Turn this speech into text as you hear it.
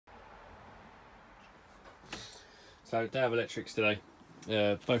So day of electrics today.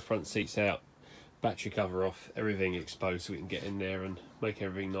 Both front seats out, battery cover off, everything exposed so we can get in there and make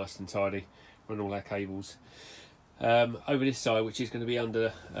everything nice and tidy, run all our cables. Over this side, which is going to be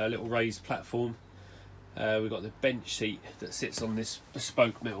under a little raised platform, we've got the bench seat that sits on this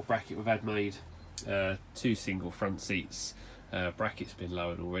bespoke metal bracket we've had made. 2 single front seats, bracket's been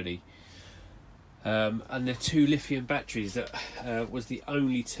lowered already. And the 2 lithium batteries that was the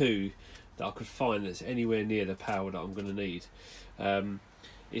only 2 that I could find that's anywhere near the power that I'm going to need.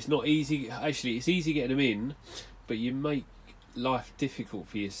 It's not easy, actually it's easy getting them in, but you make life difficult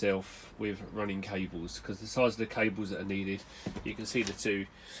for yourself with running cables because the size of the cables that are needed. You can see the 2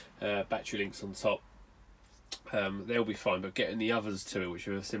 battery links on top. They'll be fine, but getting the others to it, which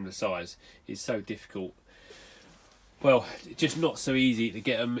are a similar size, is so difficult. Well, just not so easy to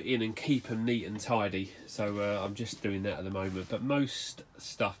get them in and keep them neat and tidy. So I'm just doing that at the moment. But most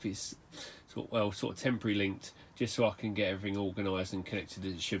stuff is sort of temporary linked, just so I can get everything organised and connected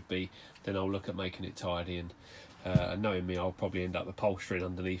as it should be. Then I'll look at making it tidy, and knowing me, I'll probably end up upholstering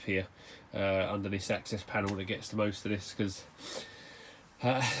underneath here, under this access panel that gets the most of this, because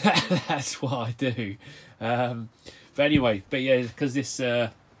that's what I do. But anyway, yeah, because this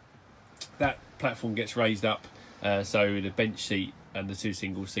that platform gets raised up. So the bench seat and the 2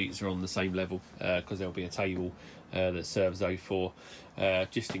 single seats are on the same level, because there'll be a table that serves those 4,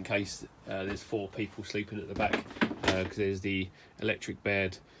 just in case there's 4 people sleeping at the back, because there's the electric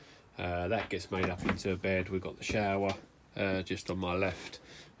bed that gets made up into a bed. We've got the shower just on my left,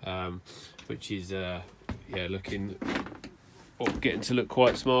 which is yeah, getting to look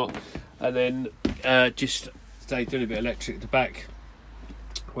quite smart. And then just today doing a bit of electric at the back,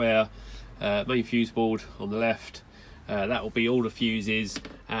 where main fuse board on the left, that will be all the fuses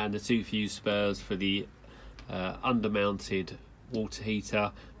and the 2 fuse spurs for the undermounted water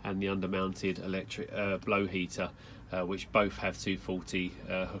heater and the undermounted electric blow heater, which both have 240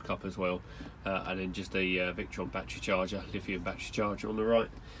 hookup as well, and then just a Victron battery charger, lithium battery charger on the right.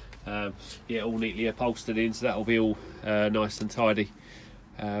 Yeah, all neatly upholstered in, so that'll be all nice and tidy.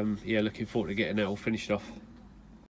 Yeah, looking forward to getting that all finished off.